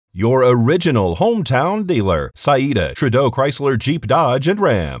Your original hometown dealer, Saida Trudeau Chrysler Jeep Dodge and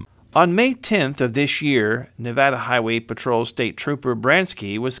Ram. On May 10th of this year, Nevada Highway Patrol State Trooper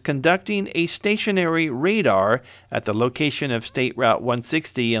Bransky was conducting a stationary radar at the location of State Route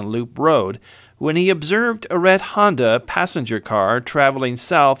 160 and Loop Road when he observed a red Honda passenger car traveling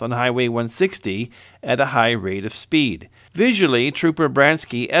south on Highway 160 at a high rate of speed. Visually, Trooper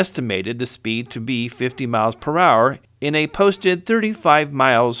Bransky estimated the speed to be 50 miles per hour in a posted 35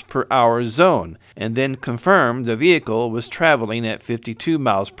 miles per hour zone, and then confirmed the vehicle was traveling at 52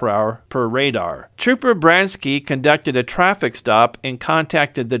 miles per hour per radar. Trooper Bransky conducted a traffic stop and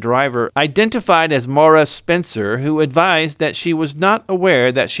contacted the driver, identified as Maura Spencer, who advised that she was not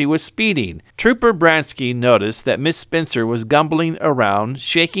aware that she was speeding. Trooper Bransky noticed that Miss Spencer was gumbling around,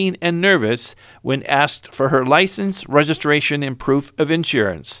 shaking and nervous when asked for her license, registration, and proof of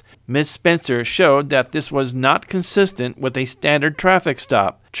insurance. Ms. Spencer showed that this was not consistent with a standard traffic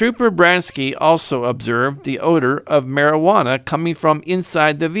stop. Trooper Bransky also observed the odor of marijuana coming from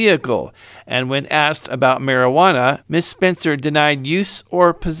inside the vehicle, and when asked about marijuana, Ms. Spencer denied use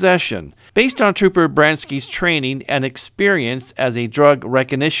or possession. Based on Trooper Bransky's training and experience as a drug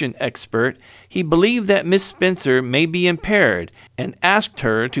recognition expert, he believed that Ms. Spencer may be impaired and asked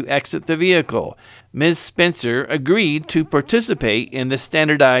her to exit the vehicle. Ms. Spencer agreed to participate in the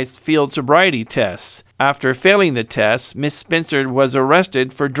standardized field sobriety tests. After failing the tests, Ms. Spencer was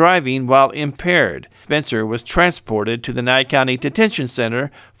arrested for driving while impaired. Spencer was transported to the Nye County Detention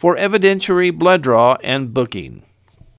Center for evidentiary blood draw and booking.